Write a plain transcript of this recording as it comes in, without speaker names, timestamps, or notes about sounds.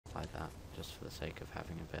like that, just for the sake of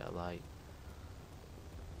having a bit of light.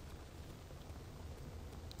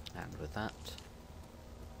 And with that,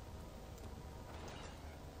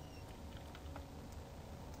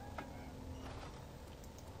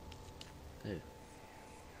 ooh,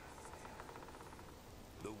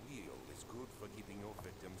 The wheel is good for keeping your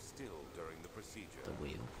victim still during the procedure. the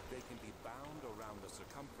wheel. They can be bound around the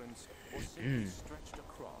circumference or simply stretched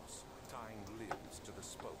across, tying limbs to the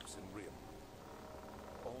spokes and rim.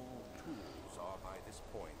 All tools are by this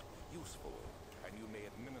point useful, and you may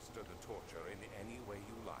administer the torture in any way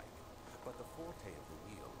you like. But the forte of the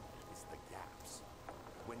wheel is the gaps.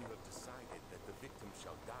 When you have decided that the victim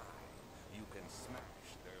shall die, you can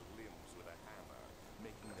smash their limbs with a hammer,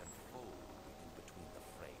 making them fold in between the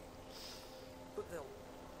frames. But they'll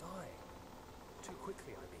die. Too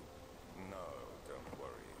quickly, I mean. No, don't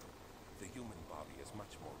worry. The human body is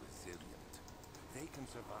much more resilient. They can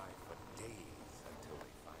survive for days until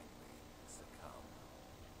they finally succumb.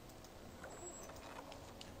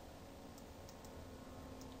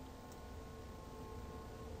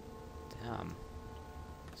 Damn.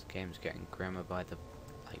 This game's getting grimmer by the,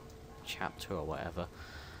 like, chapter or whatever.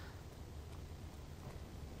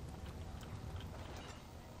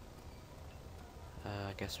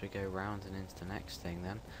 I guess we go round and into the next thing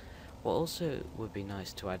then. What also would be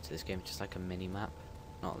nice to add to this game is just like a mini-map.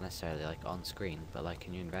 Not necessarily like on screen, but like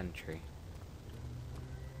in your inventory.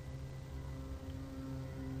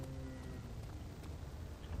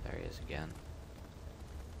 There he is again.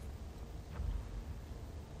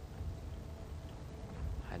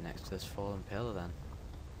 Head next to this fallen pillar then.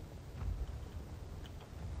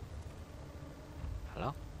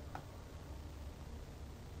 Hello?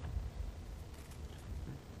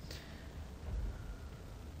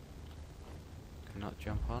 Can not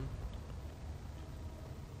jump on?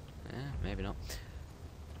 Yeah, maybe not.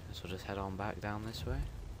 Guess we'll just head on back down this way.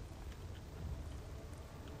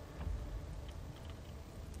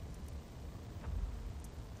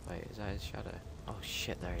 Wait, is that his shadow? Oh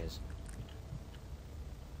shit, there he is.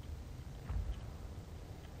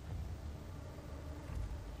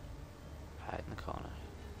 Hide in the corner.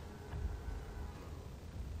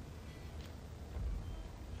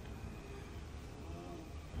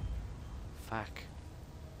 Fuck.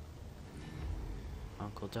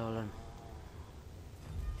 Uncle Dolan.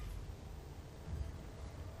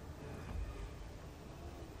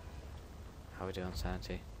 How we doing,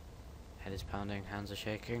 sanity? Head is pounding, hands are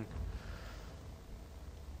shaking.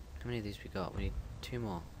 How many of these we got? We need 2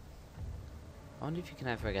 more. I wonder if you can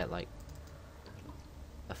ever get like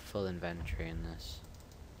a full inventory in this.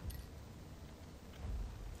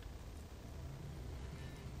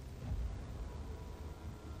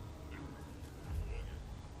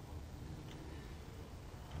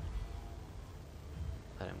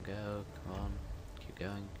 Let him go, come on, keep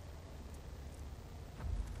going.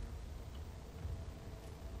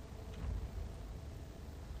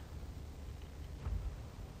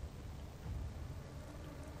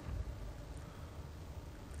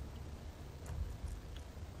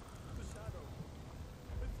 The shadow.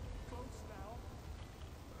 It's close now.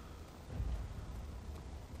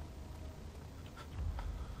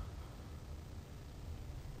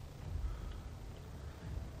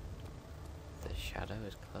 The shadow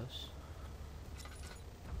is close.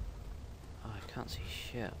 Oh, I can't see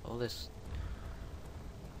shit. All this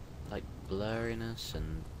like blurriness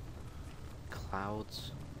and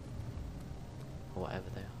clouds or whatever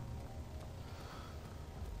they are.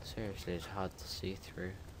 Seriously, it's hard to see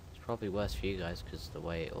through. It's probably worse for you guys because the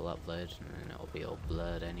way it'll upload and then it'll be all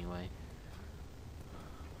blurred anyway.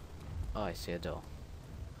 Oh, I see a door.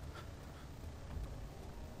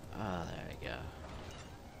 Ah, there we go.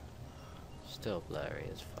 Still blurry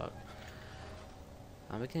as fuck.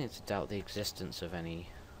 I'm beginning to doubt the existence of any...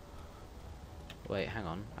 Wait, hang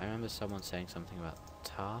on. I remember someone saying something about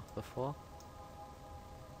tar before.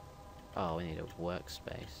 Oh, we need a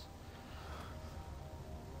workspace.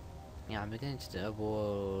 Yeah, I'm beginning to doubt...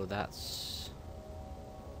 Whoa, that's...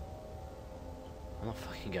 I'm not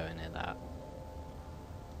fucking going near that.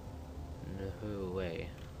 No way.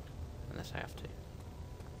 Unless I have to.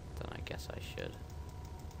 Then I guess I should.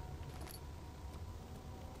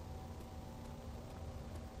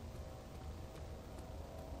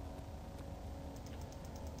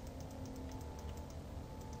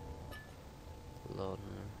 Lord,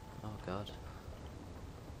 oh god.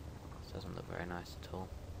 This doesn't look very nice at all.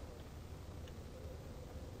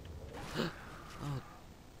 Oh.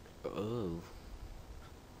 Oh.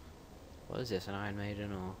 What is this, an Iron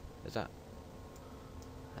Maiden, or is that...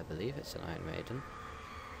 I believe it's an Iron Maiden.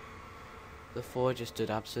 The forger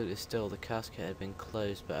stood absolutely still. The casket had been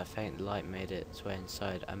closed, but a faint light made its way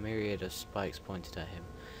inside. A myriad of spikes pointed at him,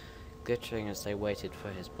 glittering as they waited for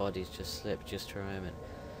his body to slip just for a moment.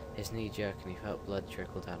 His knee jerked and he felt blood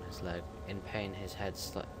trickle down his leg. In pain, his head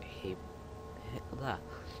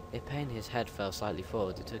his head fell slightly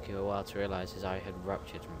forward. It took him a while to realize his eye had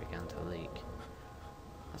ruptured and began to leak.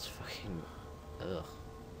 That's fucking... ugh.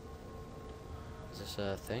 Is this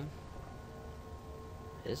a thing?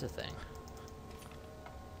 It is a thing.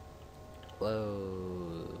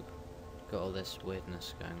 Whoa. Got all this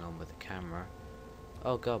weirdness going on with the camera.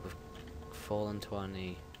 Oh god, we've fallen to our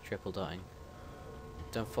knee. Triple dotting.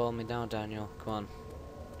 Don't fall me down, Daniel. Come on.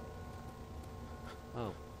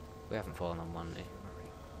 Oh, we haven't fallen on one knee.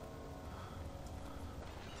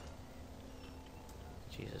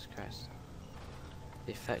 Jesus Christ.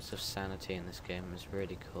 The effects of sanity in this game is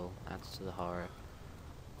really cool. Adds to the horror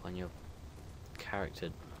when your character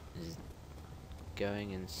is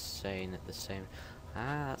going insane at the same...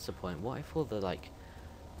 Ah, that's the point. What if all the, like,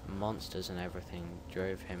 monsters and everything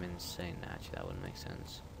drove him insane? Actually, that wouldn't make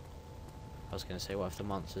sense. I was going to say, what if the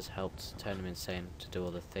monsters helped turn him insane to do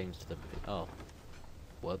all the things to the... Oh.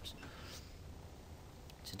 Whoops.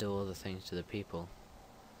 To do all the things to the people.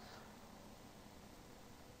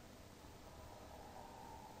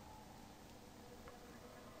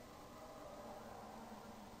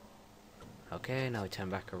 Okay, now we turn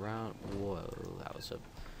back around. Whoa, that was a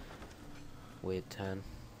weird turn.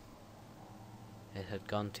 It had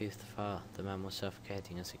gone too far. The man was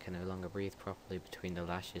suffocating as he could no longer breathe properly between the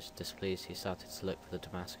lashes. Displeased, he started to look for the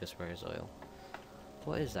Damascus rose oil.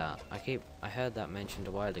 What is that? I heard that mentioned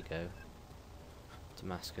a while ago.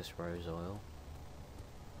 Damascus rose oil.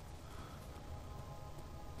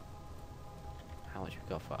 How much we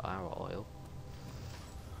got for our oil?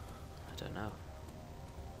 I don't know.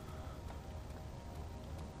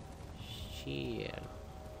 Shit.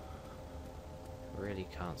 Really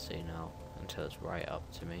can't see now until it's right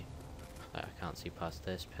up to me. Like, I can't see past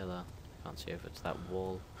this pillar. I can't see over to that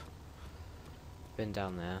wall. Been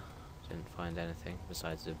down there. Didn't find anything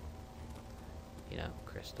besides the, you know,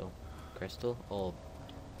 crystal. Crystal? Orb.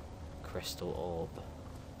 Crystal orb.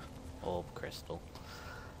 Orb crystal.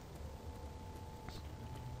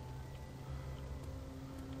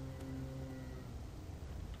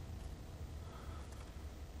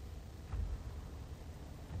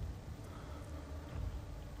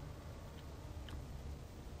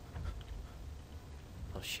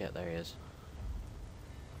 Oh shit, there he is.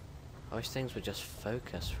 I wish things would just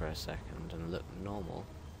focus for a second and look normal.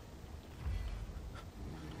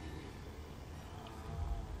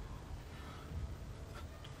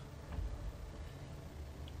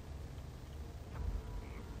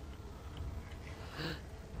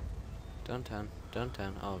 Don't turn, don't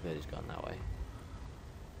turn. Oh good, he's gone that way.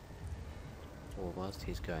 Well, whilst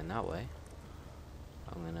he's going that way,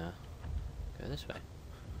 I'm gonna go this way.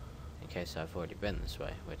 In case I've already been this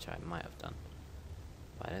way, which I might have done.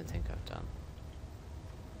 But I don't think I've done.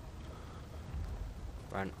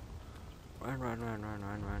 Run. Run, run, run, run,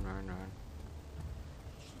 run, run, run, run.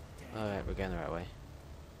 Alright, we're going the right way.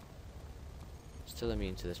 Still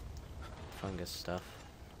immune to this fungus stuff.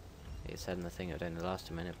 It said in the thing it would only last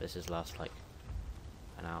a minute, but this has last like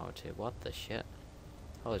an hour or two. What the shit?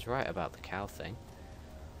 I was right about the cow thing.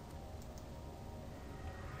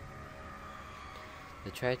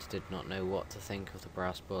 The traitor did not know what to think of the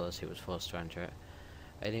brass ball as he was forced to enter it.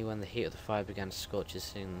 Only when the heat of the fire began to scorch his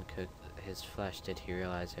skin and cook his flesh did he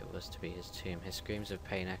realize it was to be his tomb. His screams of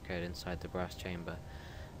pain echoed inside the brass chamber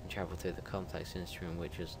and traveled through the complex instrument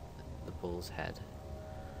which was the bull's head.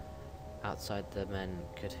 Outside, the men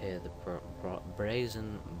could hear the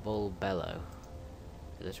brazen bull bellow.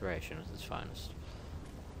 Alliteration at its finest.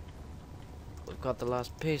 We've got the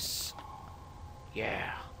last piece.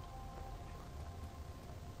 Yeah.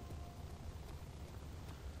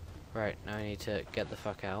 Right, now I need to get the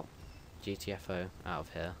fuck out. GTFO out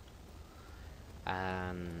of here.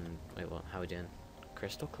 And wait, what? How are we doing?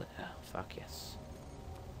 Crystal clear. Fuck yes.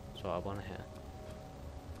 That's what I want to hear.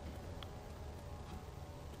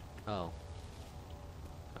 Oh.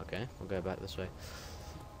 Okay, we'll go back this way.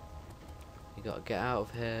 You gotta get out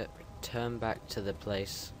of here, return back to the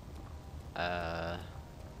place. The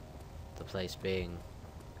place being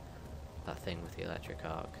that thing with the electric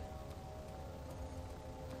arc.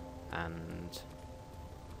 And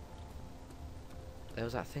there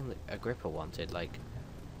was that thing that Agrippa wanted, like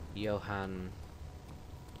Johann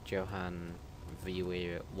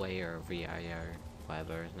Weyer,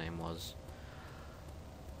 whatever his name was.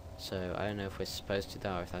 So I don't know if we're supposed to do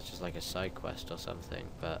that or if that's just like a side quest or something,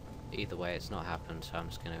 but either way it's not happened, so I'm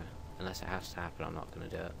just gonna, unless it has to happen, I'm not gonna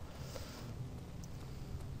do it.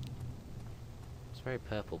 It's very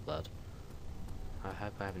purple blood. I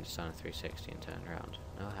hope I haven't just done a 360 and turned around.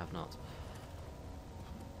 No, I have not.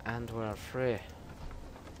 And we're free.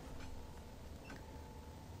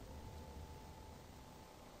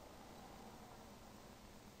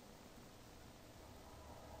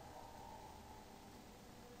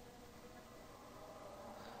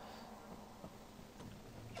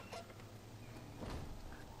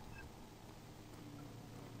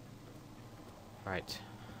 Right.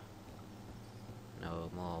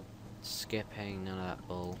 No more skipping, none of that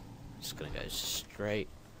bull. Just gonna go straight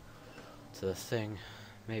to the thing.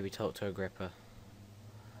 Maybe talk to Agrippa.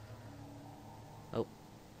 Oh.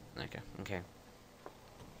 Okay, okay.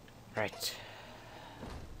 Right.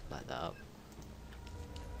 Light that up.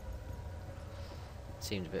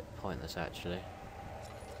 Seemed a bit pointless actually.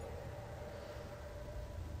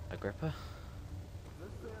 Agrippa?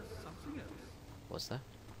 What's that?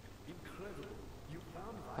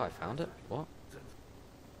 Oh, I found it? What?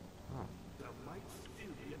 Oh.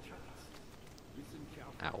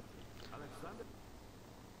 Ow.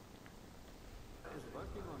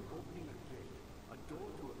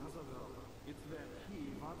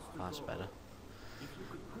 Oh, that's better. If you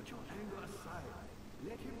could put your anger aside,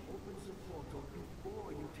 let him open the portal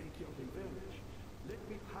before you take your revenge. Let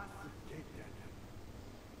me pass the gate then.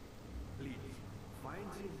 Please, find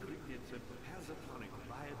the ingredients and prepare the tonic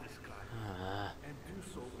via this guy. And do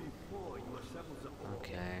so before you assemble the orb.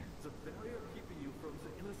 Okay. The barrier keeping you from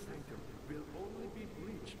the inner sanctum will only be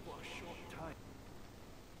breached for a short time.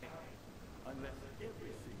 Unless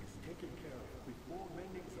everything is taken care of before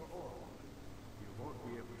mending the orb, you won't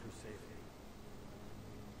be able to save him.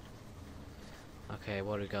 Okay,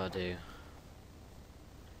 what do we gotta do?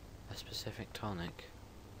 A specific tonic.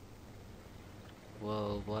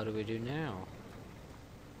 Well, what do we do now?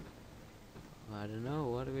 I don't know,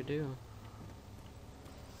 what do we do?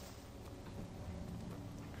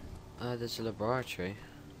 There's a laboratory.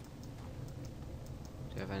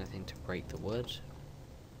 Do you have anything to break the wood?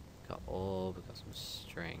 Got orb, we got some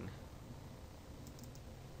string.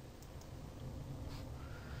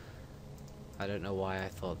 I don't know why I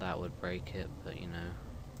thought that would break it, but you know,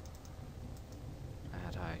 I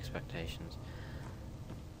had high expectations.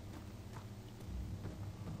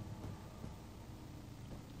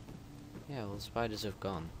 Yeah, well, the spiders have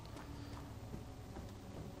gone.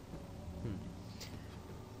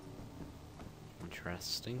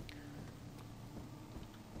 Interesting.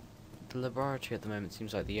 The laboratory at the moment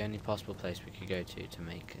seems like the only possible place we could go to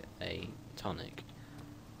make a tonic.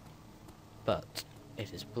 But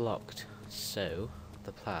it is blocked, so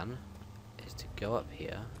the plan is to go up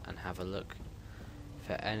here and have a look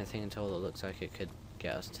for anything at all that looks like it could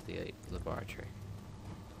get us to the laboratory.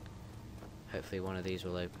 Hopefully one of these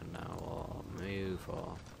will open now, or move,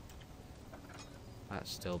 or...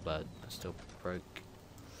 That's still that still broke.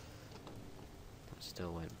 That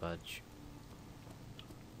still won't budge.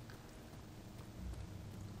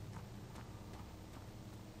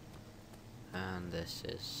 And this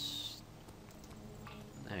is...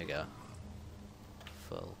 There we go.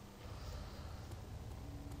 Full.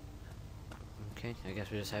 Okay, I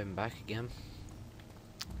guess we're just heading back again.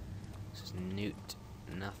 This is Newt.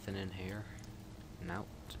 Nothing in here. Nout.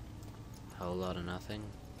 Whole lot of nothing.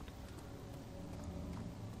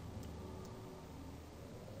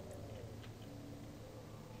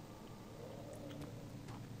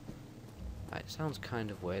 It sounds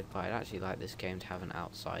kind of weird, but I'd actually like this game to have an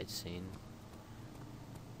outside scene.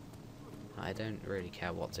 I don't really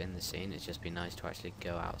care what's in the scene, it'd just be nice to actually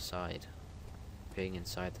go outside. Being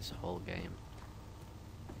inside this whole game,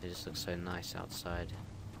 it just looks so nice outside.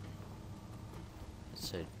 It's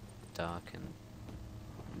so dark and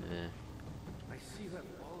meh. I see that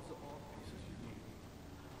all the orb pieces you need.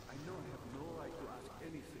 I know I have no right to ask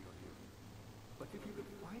anything of you, but if you could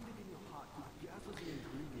find it in your heart to gather the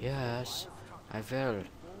ingredients... Yes, I will.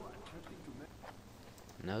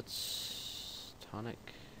 Notes, tonic.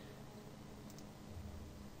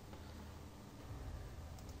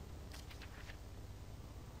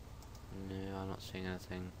 No, I'm not seeing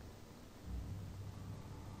anything.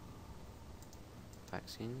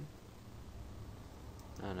 Vaccine?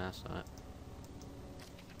 Oh no, that's not it.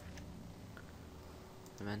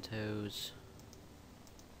 Mementos.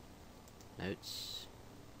 Notes.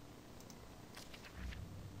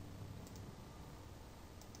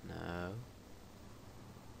 No.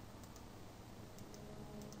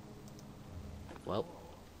 Well,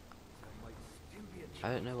 I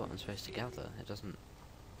don't know what I'm supposed to gather. It doesn't.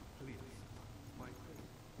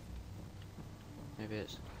 Maybe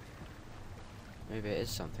it is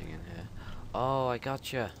something in here. Oh, I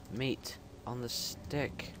gotcha. Meat on the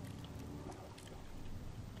stick.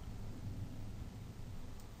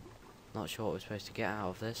 Not sure what we're supposed to get out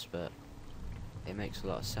of this, but it makes a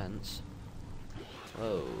lot of sense.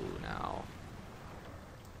 Whoa, now.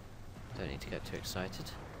 Don't need to get too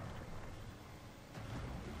excited.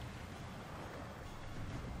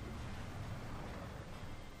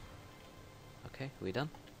 Okay, are we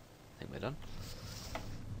done? I think we're done.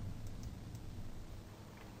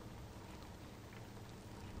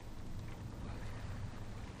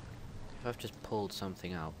 If I've just pulled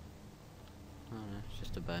something out. Oh no, it's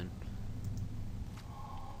just a bone.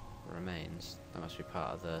 Remains. That must be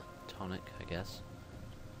part of the tonic, I guess.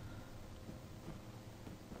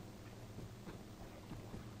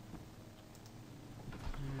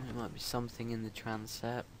 It might be something in the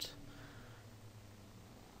transept.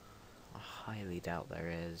 I highly doubt there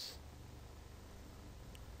is.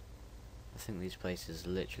 I think these places are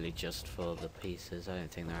literally just for the pieces. I don't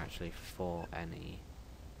think they're actually for any.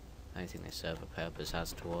 I don't think they serve a purpose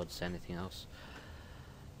as towards anything else.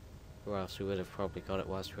 Or else we would have probably got it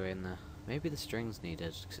whilst we were in there. Maybe the string's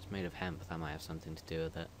needed, because it's made of hemp. That might have something to do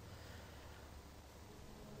with it.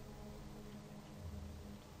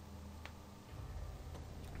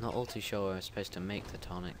 Not all too sure we're supposed to make the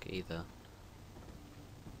tonic either.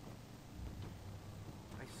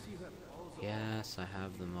 Yes, I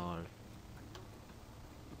have them all.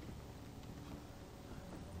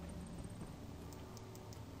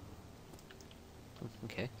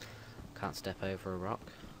 Okay. Can't step over a rock.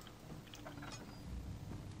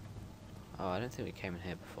 Oh, I don't think we came in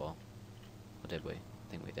here before. Or did we? I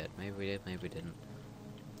think we did. Maybe we did, maybe we didn't.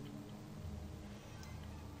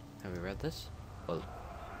 Have we read this? Well,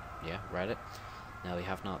 yeah, read it. No, we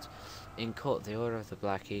have not. In court, the Order of the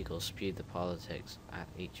Black Eagle spewed the politics at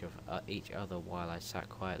each other while I sit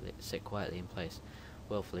quietly in place,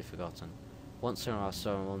 willfully forgotten. Once in a while,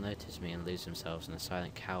 someone will notice me and lose themselves in a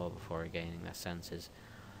silent cower before regaining their senses.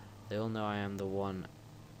 They all know I am the one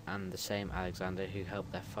and the same Alexander who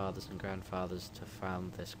helped their fathers and grandfathers to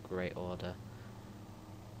found this great order.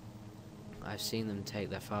 I've seen them take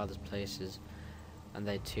their fathers' places, and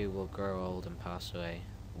they too will grow old and pass away,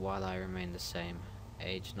 while I remain the same,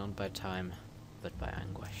 aged not by time, but by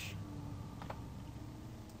anguish.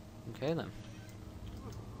 Okay then.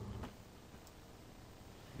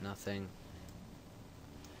 Nothing.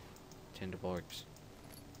 Tinderborgs.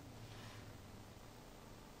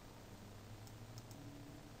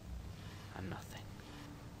 And nothing.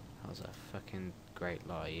 That was a fucking great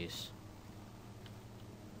lot of use.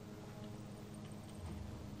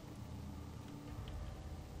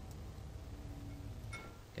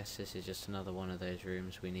 Guess this is just another one of those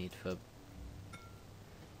rooms we need for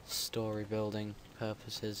story building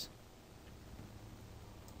purposes.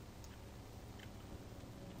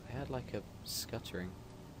 They had like a scuttering.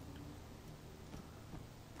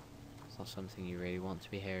 It's not something you really want to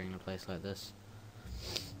be hearing in a place like this.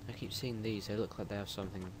 I keep seeing these, they look like they have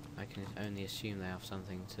something, I can only assume they have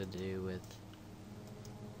something to do with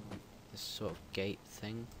this sort of gate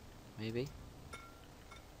thing, maybe?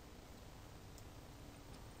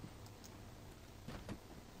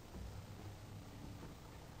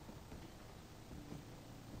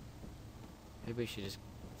 Maybe we should just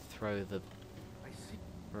throw the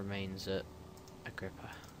remains at Agrippa.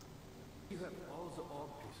 You have all the orb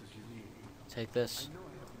pieces you need. Take this. I know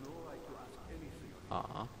I have no right to ask anything.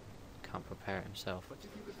 Ah, can't prepare it himself. But if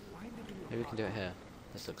you could find it in your Maybe we can do it heart, here.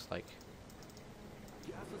 This looks like.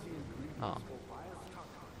 gather the ingredients Oh. for Wire's tuck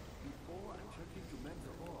before attempting to mend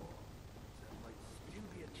the orb. There might still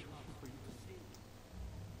be a chance for you to see.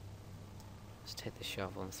 Let's take the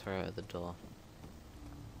shovel and throw it at the door.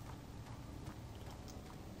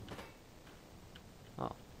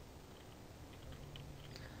 Oh.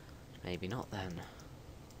 Maybe not then.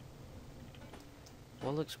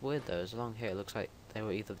 What looks weird though is along here it looks like they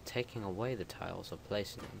were either taking away the tiles or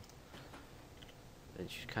placing them.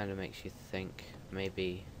 Which kind of makes you think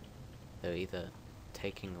maybe they were either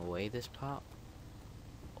taking away this part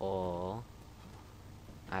or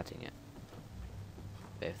adding it.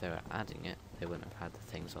 But if they were adding it, they wouldn't have had the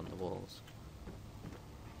things on the walls.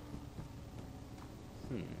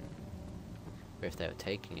 Or if they were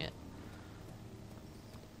taking it.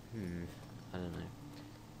 I don't know.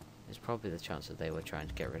 There's probably the chance that they were trying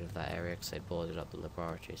to get rid of that area because they boarded up the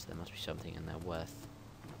laboratory, so there must be something in there worth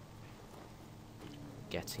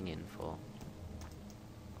getting in for.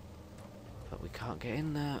 But we can't get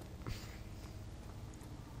in there.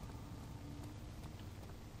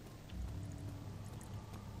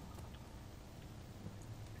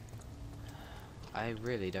 I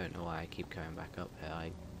really don't know why I keep going back up here.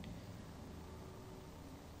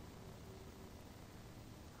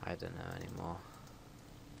 I don't know anymore.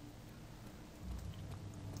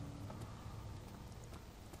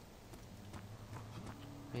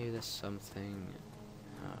 Maybe there's something...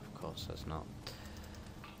 Oh, of course there's not.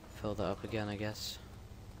 Fill that up again, I guess.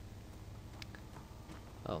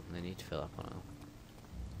 Oh, they need to fill up on it.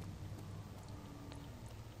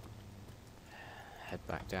 Head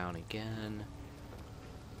back down again.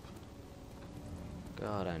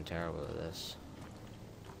 God, I'm terrible at this.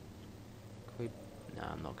 Can we... No,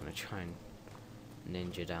 I'm not gonna try and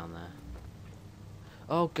ninja down there.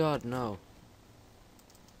 Oh God, no!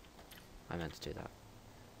 I meant to do that.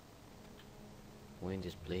 Wind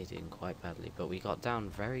is bleeding quite badly, but we got down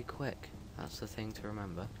very quick. That's the thing to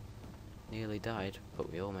remember. Nearly died, but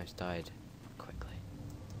we almost died quickly.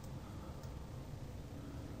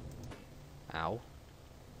 Ow.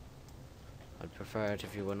 I'd prefer it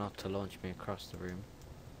if you were not to launch me across the room.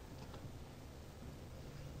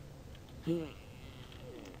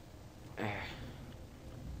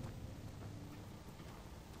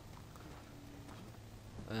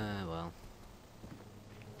 Well.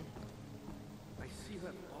 I see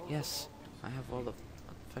that all Yes, I have all the...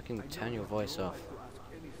 Fucking turn your voice off. to ask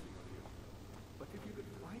anything of you. But if you could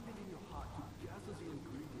find it in your heart to gather the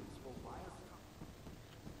ingredients for Wire's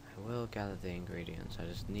I will gather the ingredients, I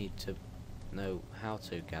just need to know how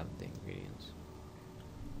to gather the ingredients.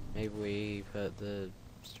 Maybe we put the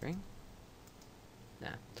string?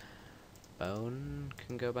 Nah. Bone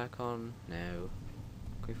can go back on? No.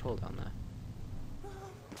 Can we fall down there?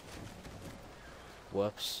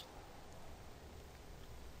 Whoops.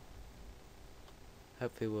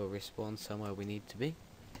 Hopefully we'll respawn somewhere we need to be.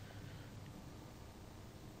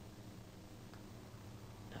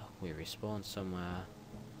 No, we respawned somewhere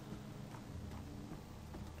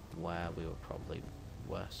where we were probably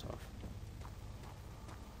worse off.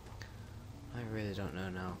 I really don't know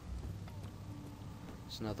now.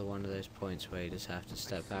 It's another one of those points where you just have to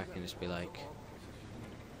step back and just be like,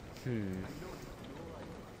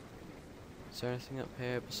 Is there anything up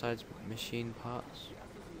here besides machine parts?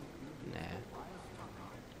 Nah.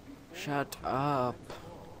 Shut up!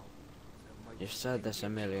 You've said this a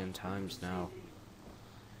million times now.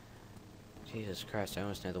 Jesus Christ, I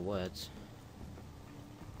almost know the words.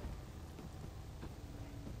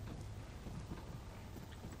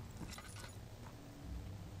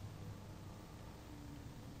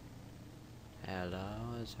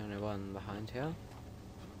 Hello, is there anyone behind here?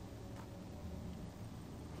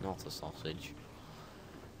 Not a sausage.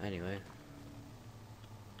 Anyway.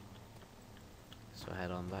 So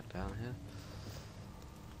head on back down here.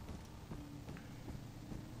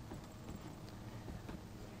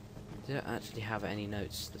 They don't actually have any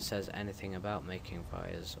notes that says anything about making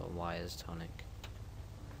fires or wires tonic.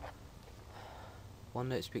 One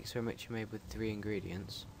note speaks of a mixture made with 3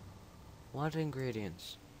 ingredients. What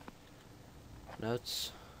ingredients?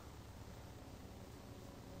 Notes.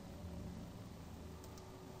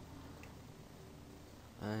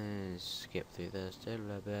 I skip through this. Where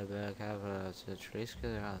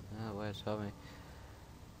told me?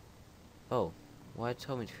 Oh, Why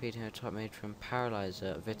told me to feed him a top made from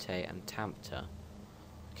paralyzer, vitae, and tampter.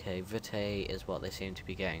 Okay, vitae is what they seem to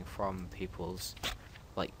be getting from people's,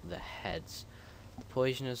 like, the heads. The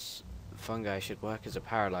poisonous fungi should work as a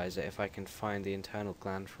paralyzer if I can find the internal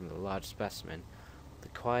gland from the large specimen. The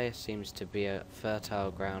choir seems to be a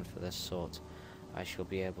fertile ground for this sort. I shall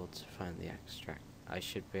be able to find the extract. I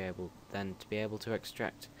should be able then to be able to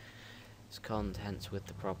extract its contents with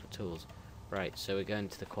the proper tools. Right, so we're going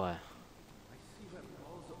to the choir. I see that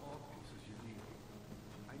all the ore pieces you need.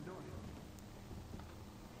 I know it.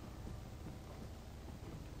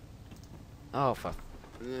 Oh, fuck.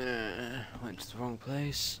 Went to the wrong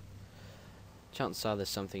place. Chances are there's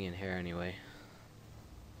something in here anyway.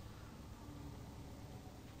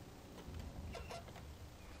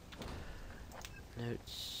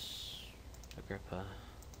 Notes. Agrippa.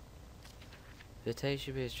 Vitae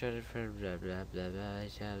should be extracted from blah blah blah blah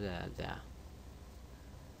blah blah blah.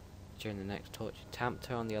 During the next torture.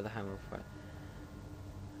 Tampter on the other hand will fry.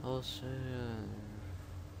 Also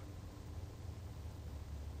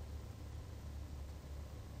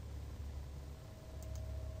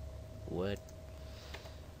wood.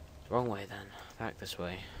 Wrong way then. Back this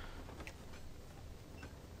way.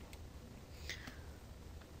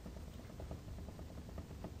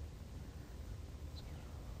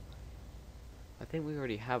 I think we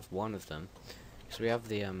already have one of them. Because we have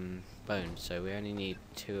the bone, so we only need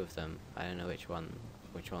 2 of them. I don't know which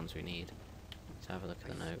ones we need. Let's have a look at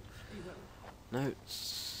the note.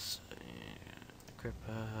 Notes.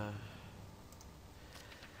 Agrippa.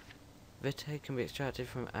 Vitae can be extracted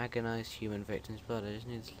from agonized human victims' blood. I just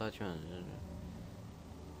need this large amount.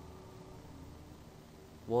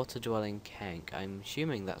 Water-dwelling kenk. I'm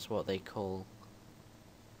assuming that's what they call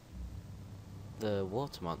the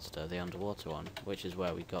water monster, the underwater one, which is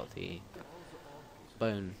where we got the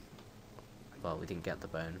bone. Well, we didn't get the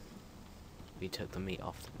bone. We took the meat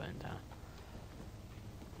off the bone down.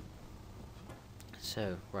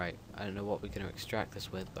 So, right, I don't know what we're going to extract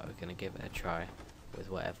this with, but we're going to give it a try with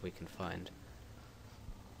whatever we can find.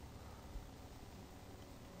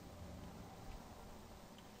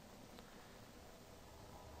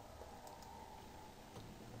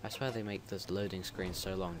 I swear they make those loading screens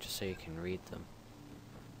so long just so you can read them.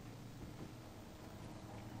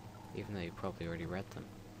 Even though you probably already read them.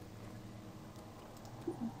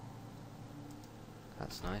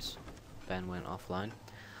 That's nice. Ben went offline.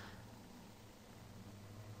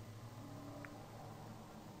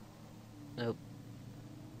 Nope.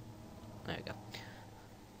 There we go.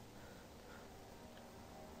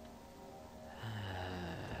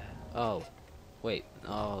 Oh. Wait.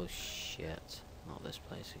 Oh shit. Not this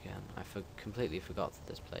place again. I completely forgot that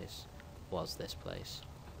this place was this place.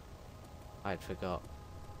 I'd forgot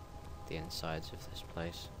the insides of this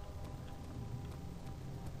place.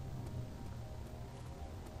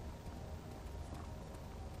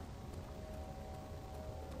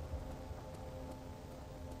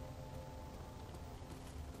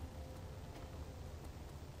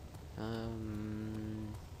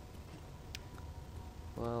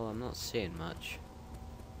 Well, I'm not seeing much.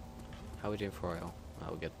 How are we doing for oil?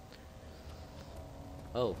 Oh, we're good.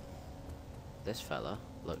 Oh, this fella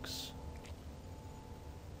looks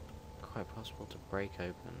quite possible to break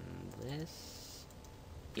open this.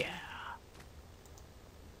 Yeah.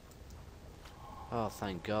 Oh,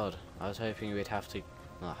 thank God. I was hoping we'd have to,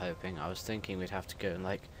 not hoping, I was thinking we'd have to go and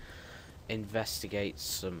like investigate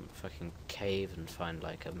some fucking cave and find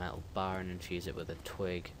like a metal bar and infuse it with a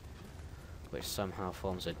twig, which somehow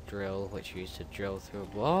forms a drill, which you use to drill through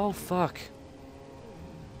a... Oh, fuck!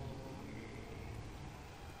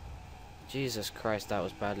 Jesus Christ, that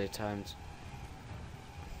was badly timed.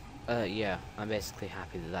 Yeah, I'm basically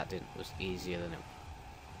happy that was easier than it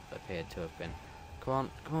appeared to have been. Come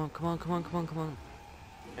on, come on, come on, come on, come on, come on.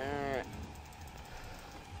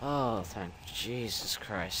 Oh, thank Jesus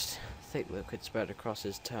Christ. Thick liquid spread across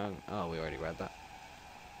his tongue. Oh, we already read that.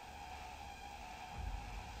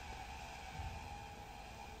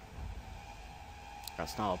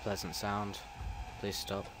 That's not a pleasant sound. Please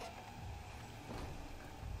stop.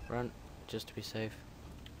 Run, just to be safe.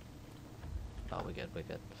 Oh, we're good, we're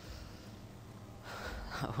good.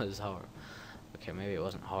 That was horrible. Okay, maybe it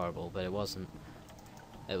wasn't horrible, but it wasn't.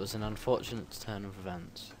 It was an unfortunate turn of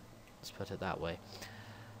events. Let's put it that way.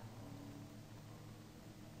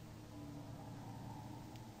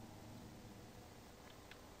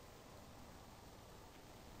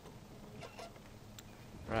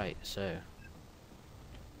 Right, so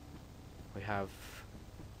we have,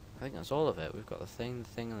 I think that's all of it. We've got the thing,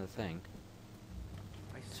 and the thing.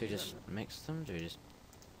 So we just mix them? Do we just...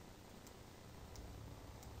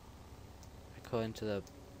 According to the...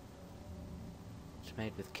 It's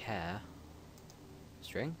made with care.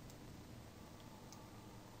 String?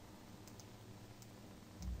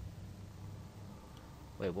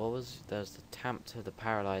 Wait, what was... There's the tamp to the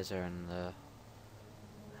paralyzer and the...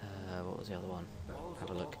 what was the other one? Have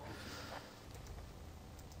a look.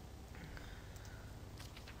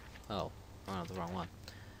 Oh, the wrong one.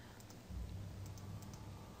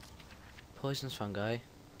 Poisonous fungi,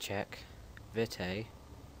 check. Vitae,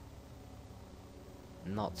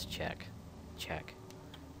 not check. Check.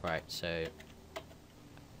 Right, so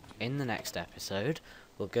in the next episode,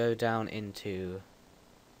 we'll go down into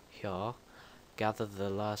here, gather the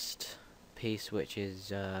last piece, which is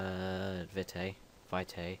Vitae,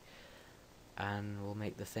 and we'll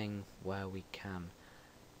make the thing where we can.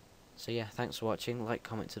 So yeah, thanks for watching. Like,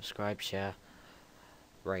 comment, subscribe, share,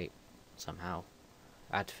 rate somehow,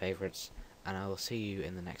 add to favourites, and I will see you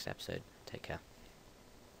in the next episode. Take care.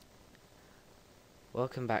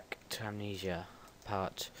 Welcome back to Amnesia,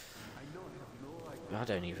 part... I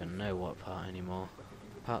don't even know what part anymore.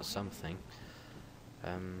 Part something.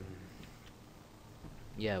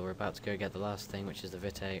 Yeah, we're about to go get the last thing, which is the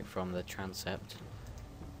Vitae from the transept.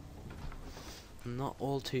 I'm not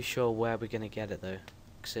all too sure where we're going to get it though.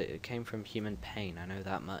 Because it came from human pain, I know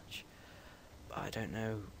that much. But I don't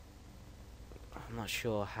know... I'm not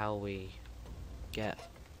sure how we get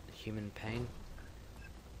human pain.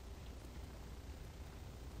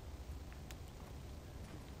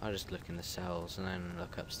 I'll just look in the cells and then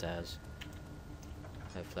look upstairs.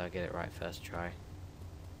 Hopefully I get it right first try.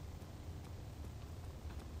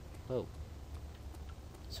 Oh.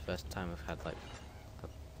 It's the first time I've had like a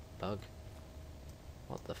bug.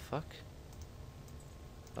 What the fuck?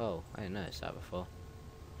 Oh, I didn't notice that before.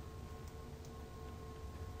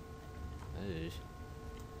 Ooh.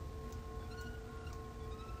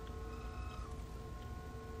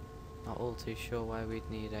 Not all too sure why we'd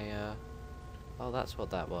need a, oh, that's what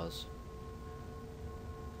that was.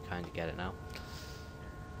 Kinda get it now.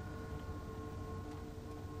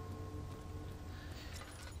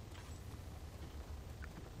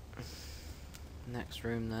 Next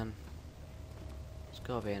room then. It's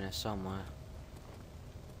gotta be in here somewhere.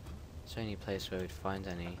 It's the only place where we'd find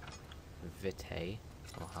any vitae,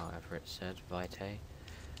 or however it's said, vitae.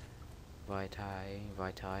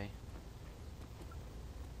 Vitae.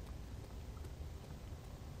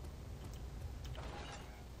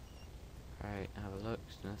 Right, have a look,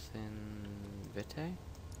 there's nothing vitae?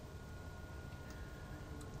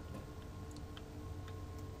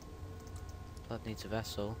 Blood needs a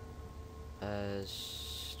vessel.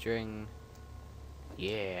 String.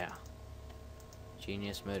 Yeah.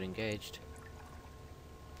 Genius mode engaged.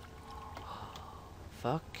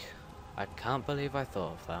 Fuck. I can't believe I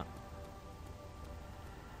thought of that.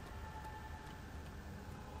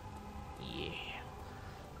 Yeah.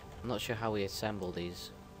 I'm not sure how we assemble these.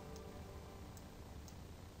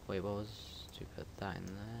 Wait, what was to put that in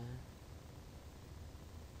there?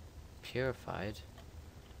 Purified?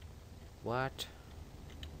 What?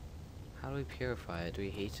 How do we purify it? Do we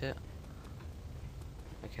heat it?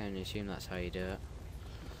 I can only assume that's how you do it.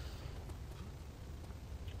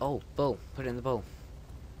 Oh, bowl. Put it in the bowl.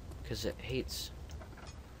 Because it heats.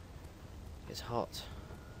 It's hot.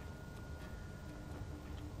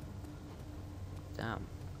 Damn.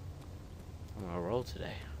 I'm on a roll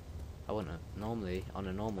today. I wouldn't have, normally, on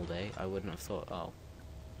a normal day, I wouldn't have thought, oh.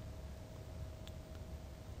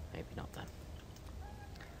 Maybe not then.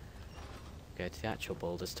 Go to the actual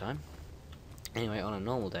bowl this time. Anyway, on a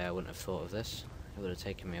normal day I wouldn't have thought of this. It would have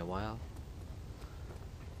taken me a while.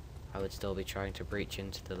 I would still be trying to breach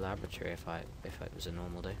into the laboratory if it was a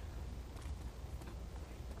normal day.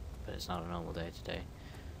 But it's not a normal day today.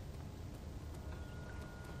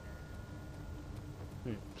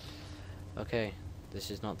 Okay, this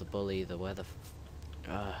is not the bull either. Where the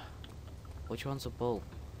which one's a bull?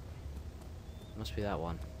 Must be that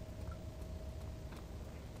one.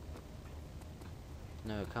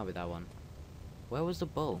 No, it can't be that one. Where was the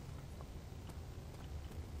bull?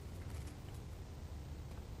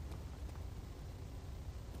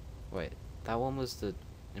 Wait, that one was the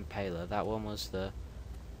impaler, that one was the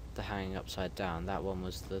hanging upside down, that one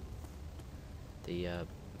was the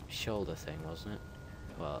shoulder thing, wasn't it?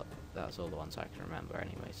 Well, that's all the ones I can remember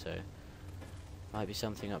anyway, so might be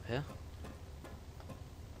something up here.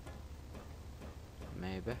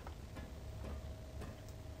 Maybe.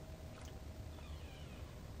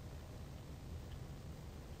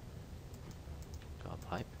 Got a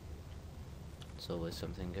pipe. It's always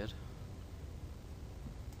something good.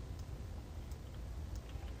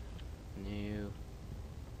 New.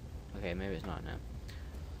 Okay, maybe it's not now.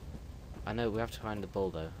 I know we have to find the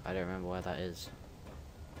bull though. I don't remember where that is.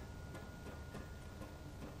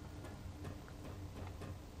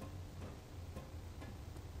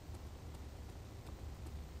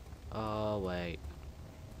 Oh, wait.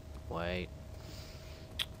 Wait.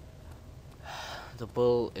 The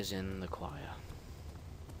bull is in the choir.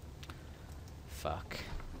 Fuck.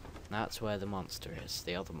 That's where the monster is.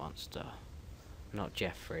 The other monster. Not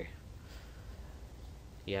Jeffrey.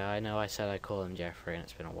 Yeah, I know I said I call him Jeffrey and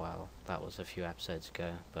it's been a while. That was a few episodes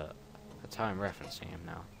ago, but that's how I'm referencing him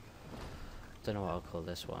now. Don't know what I'll call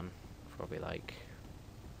this one. Probably like...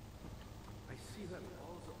 I see that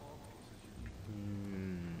all the altars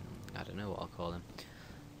I don't know what I'll call him.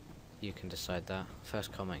 You can decide that.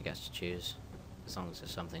 First comment gets to choose, as long as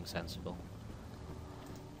it's something sensible.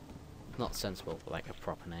 Not sensible, but like a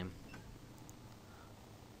proper name.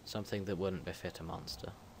 Something that wouldn't befit a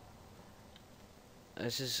monster.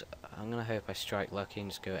 This is... I'm gonna hope I strike lucky and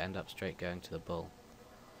just end up straight going to the bull.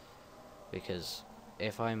 Because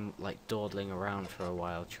if I'm like dawdling around for a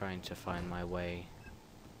while trying to find my way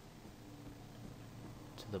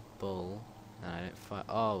to the bull, and I don't find...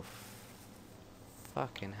 Oh,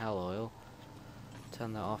 fucking hell, oil.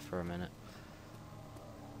 Turn that off for a minute.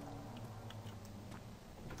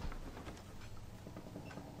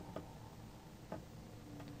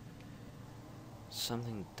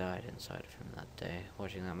 Something died inside of him that day.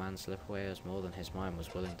 Watching that man slip away was more than his mind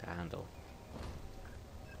was willing to handle.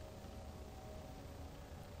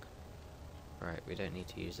 Right, we don't need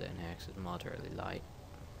to use it in here because it's moderately light.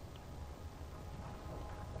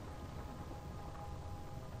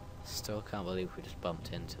 Still can't believe we just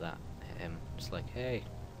bumped into him. Just like, hey,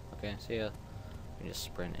 okay, see ya. We just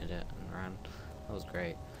sprinted it and ran. That was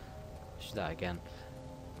great. Let's do that again.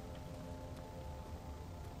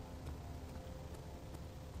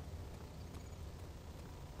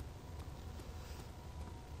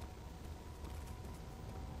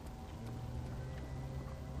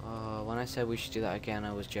 I said we should do that again,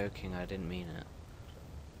 I was joking, I didn't mean it.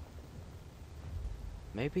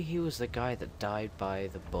 Maybe he was the guy that died by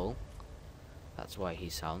the bull. That's why he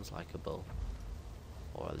sounds like a bull.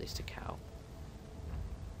 Or at least a cow.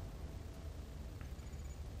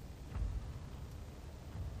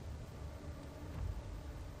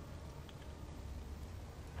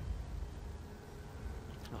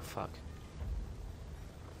 Oh fuck.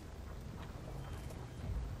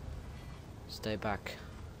 Stay back.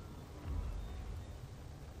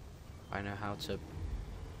 I know how to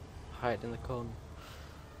hide in the corner.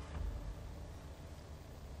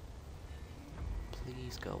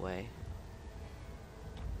 Please go away.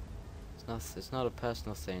 It's not a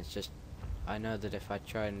personal thing, it's just I know that if I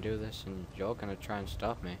try and do this and you're gonna try and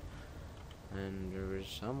stop me, and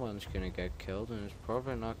someone's gonna get killed, and it's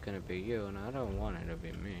probably not gonna be you, and I don't want it to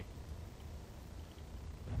be me.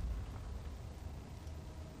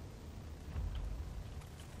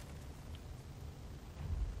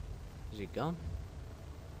 Is he gone?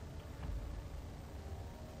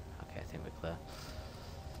 Okay, I think we're clear.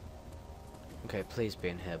 Okay, please be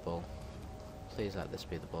in here, bull. Please let this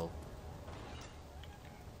be the bull.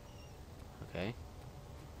 Okay.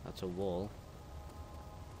 That's a wall.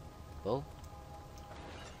 Bull?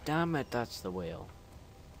 Damn it, that's the wheel.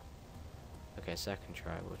 Okay, second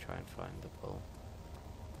try, we'll try and find the bull.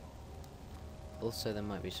 Also, there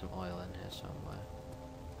might be some oil in here somewhere.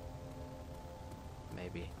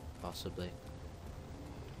 Maybe. Possibly.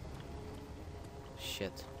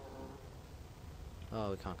 Shit.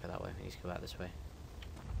 Oh, we can't go that way. We need to go back this way.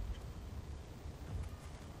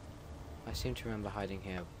 I seem to remember hiding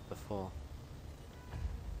here before.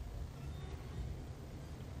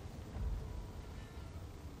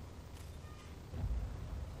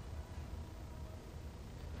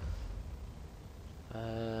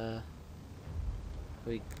 Are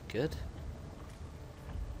we good?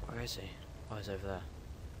 Where is he? Oh, he's over there.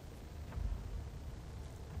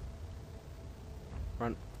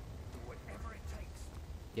 Run. Do whatever it takes.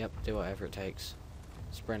 Yep, do whatever it takes.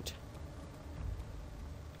 Sprint.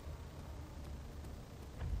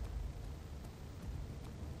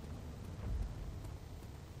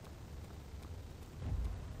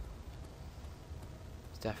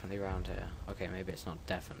 It's definitely round here. Okay, maybe it's not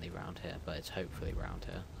definitely round here, but it's hopefully round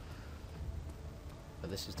here. But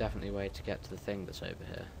this is definitely a way to get to the thing that's over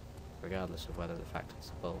here, regardless of whether the fact it's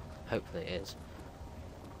a bull. Hopefully it is.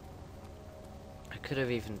 I could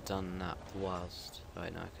have even done that whilst... Oh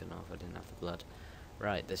wait, no, I couldn't have. I didn't have the blood.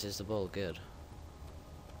 Right, this is the bull. Good.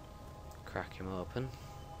 Crack him open.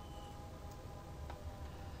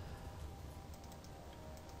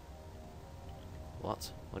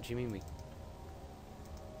 What? What do you mean we...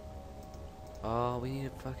 Oh, we need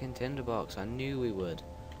a fucking tinderbox. I knew we would.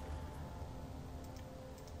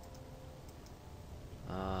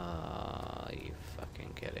 Are you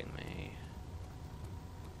fucking kidding me?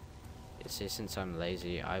 See, since I'm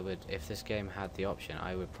lazy, I would, if this game had the option,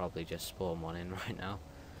 I would probably just spawn one in right now.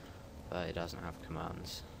 But it doesn't have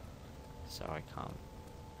commands, so I can't.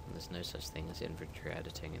 And there's no such thing as inventory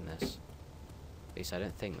editing in this. At least I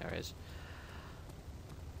don't think there is.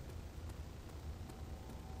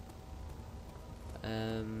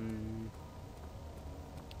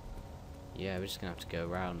 Yeah, we're just gonna have to go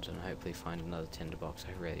around and hopefully find another tinderbox.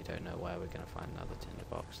 I really don't know where we're gonna find another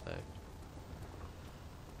tinderbox though.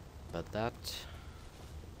 But that,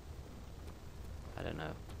 I don't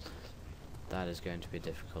know. That is going to be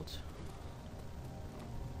difficult.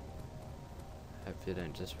 Hopefully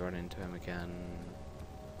don't just run into him again.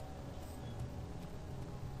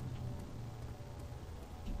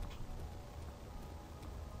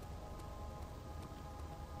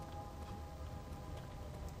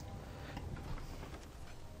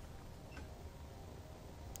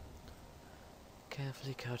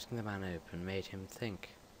 Carefully cutting the man open made him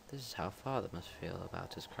think. This is how father must feel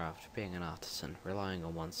about his craft. Being an artisan, relying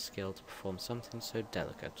on one's skill to perform something so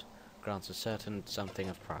delicate, grants a certain something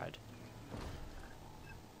of pride.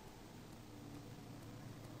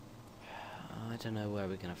 I don't know where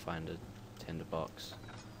we're going to find a tinderbox.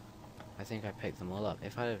 I think I picked them all up.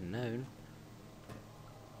 If I'd have known...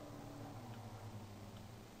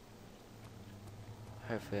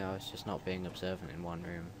 Hopefully I was just not being observant in one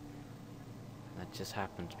room. That just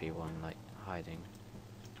happened to be one, like, hiding.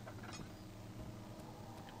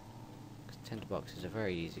 Tinderboxes are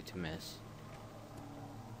very easy to miss.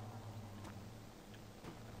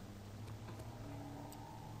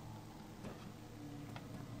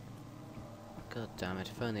 God damn it,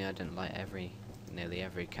 if only I didn't light nearly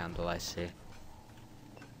every candle I see.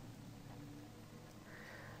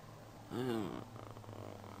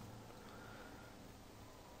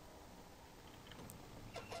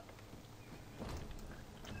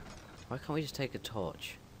 Why can't we just take a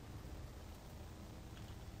torch?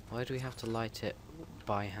 Why do we have to light it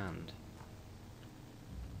by hand?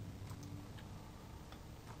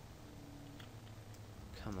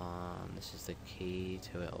 Come on, this is the key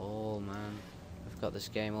to it all, man. We've got this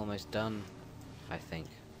game almost done, I think.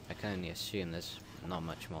 I can only assume there's not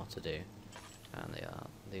much more to do. And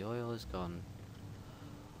the oil is gone.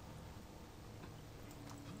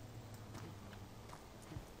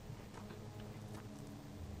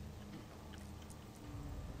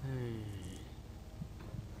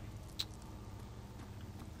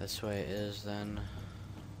 This way it is then.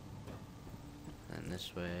 And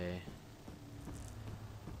this way.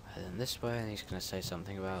 And then this way, and he's gonna say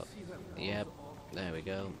something about, yep, there we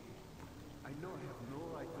go. I know I have no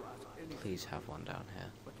right to ask anything, Please have one down here.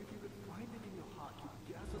 but if you could find it in your heart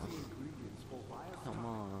to gather the ingredients for Come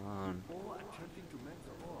on. before attempting to melt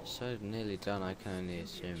the ore, So nearly done, I can only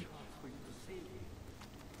assume. for you to save me.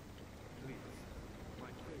 Please, my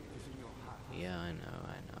faith is in your heart. Yeah, I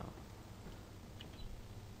know.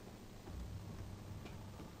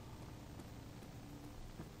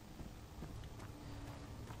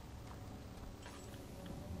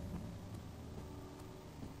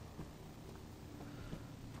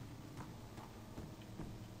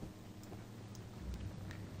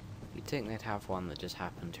 You'd think they'd have one that just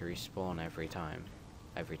happened to respawn every time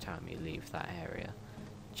you leave that area,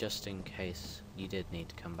 just in case you did need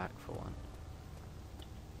to come back for one.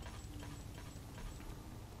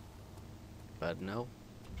 But no,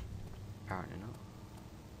 apparently not.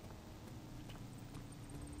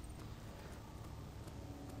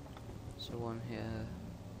 So one here.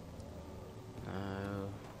 No.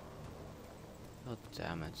 Oh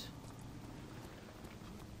damn it.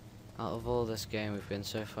 Out of all this game, we've been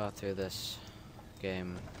so far through this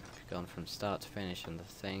game, we've gone from start to finish, and the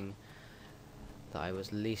thing that I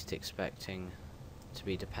was least expecting to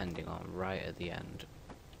be depending on right at the end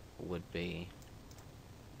would be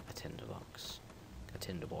a tinderbox. A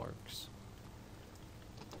tinderbox.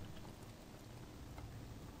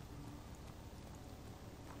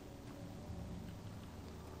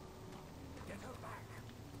 Get her back.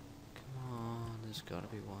 Come on, there's gotta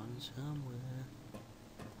be one somewhere.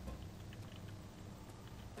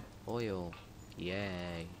 Oil.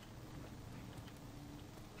 Yay.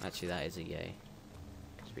 Actually, that is a yay.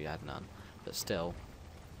 Because we had none. But still,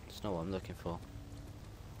 it's not what I'm looking for.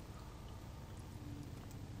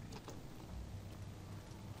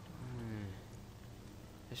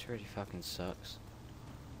 This really fucking sucks.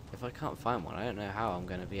 If I can't find one, I don't know how I'm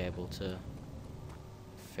going to be able to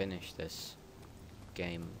finish this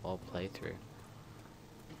game or playthrough.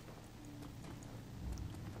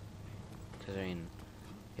 Because, I mean,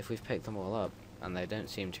 if we've picked them all up and they don't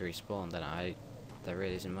seem to respawn, then there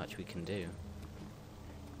really isn't much we can do.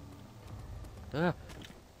 Ah!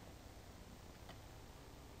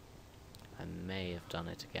 I may have done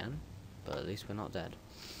it again, but at least we're not dead.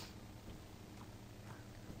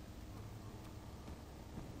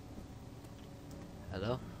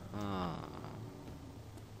 Hello? Ah.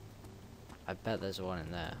 I bet there's one in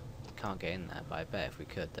there. Can't get in there, but I bet if we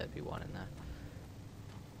could, there'd be one in there.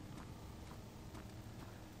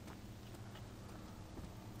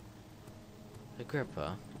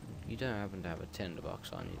 Agrippa, you don't happen to have a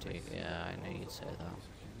tinderbox on you, do you? Yeah, I knew you'd say that.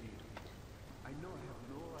 I know I have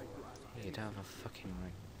no right to ask You'd have a fucking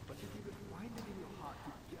right. but if you could find it in your heart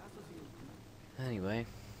to gather the ingredients. Anyway.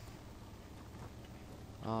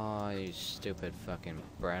 Oh, you stupid fucking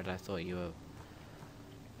brat. I thought you were...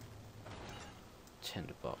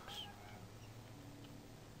 tinderbox.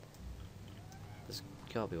 There's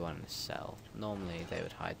gotta be one in a cell. Normally they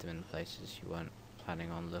would hide them in places you weren't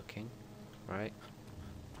planning on looking. Right?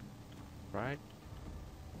 Right?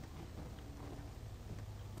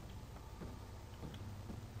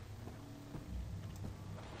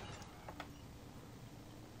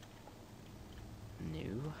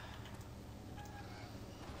 New.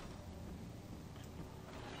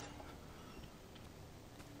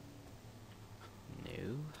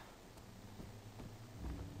 New.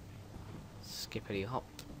 Skippity hop.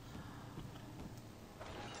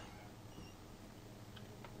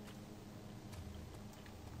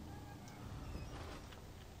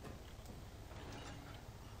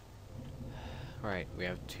 Right, we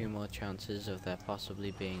have 2 more chances of there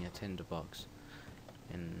possibly being a tinderbox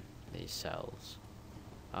in these cells.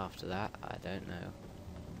 After that, I don't know.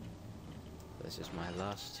 This is my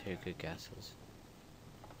last 2 good guesses.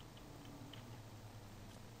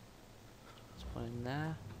 There's one in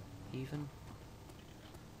there, even.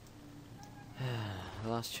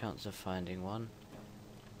 Last chance of finding one.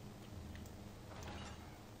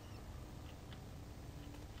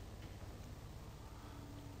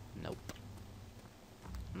 Nope.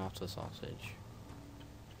 not a sausage.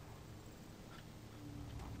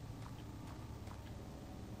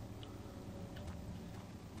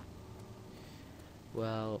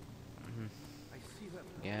 Well, I see them.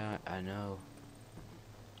 yeah, I know.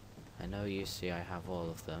 I know you see I have all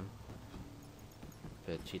of them,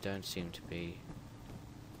 but you don't seem to be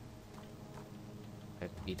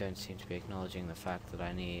acknowledging the fact that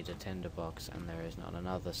I need a tinderbox and there is not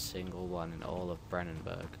another single one in all of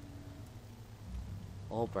Brennenburg.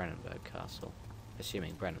 Or Brennenburg Castle.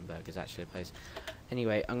 Assuming Brennenburg is actually a place.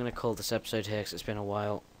 Anyway, I'm going to call this episode here because it's been a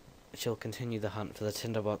while. She'll continue the hunt for the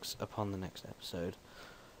tinderbox upon the next episode.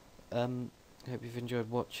 Hope you've enjoyed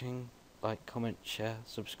watching. Like, comment, share,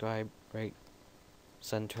 subscribe, rate,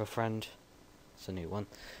 send to a friend. It's a new one.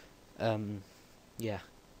 Yeah,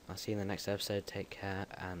 I'll see you in the next episode. Take care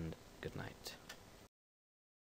and good night.